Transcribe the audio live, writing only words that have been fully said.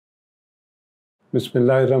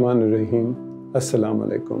Bismillahirrahmanirrahim. Assalamu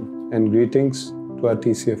alaikum and greetings to our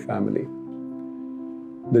TCF family.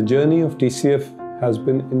 The journey of TCF has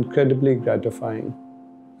been incredibly gratifying.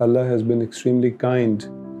 Allah has been extremely kind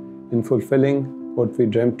in fulfilling what we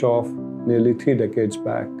dreamt of nearly 3 decades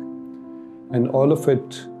back, and all of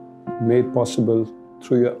it made possible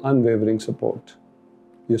through your unwavering support.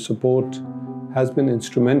 Your support has been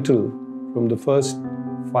instrumental from the first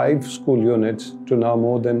 5 school units to now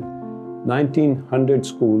more than 1900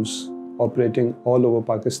 schools operating all over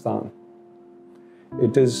Pakistan.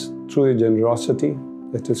 It is through your generosity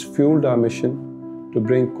that has fueled our mission to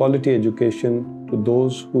bring quality education to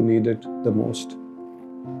those who need it the most.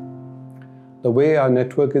 The way our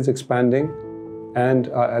network is expanding and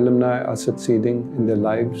our alumni are succeeding in their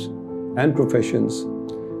lives and professions,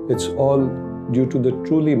 it's all due to the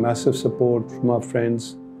truly massive support from our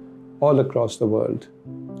friends all across the world.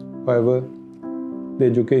 However, the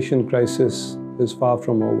education crisis is far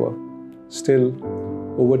from over. Still,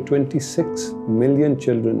 over 26 million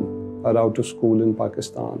children are out of school in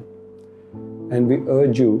Pakistan. And we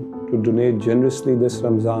urge you to donate generously this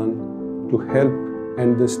Ramzan to help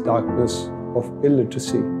end this darkness of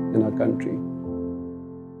illiteracy in our country.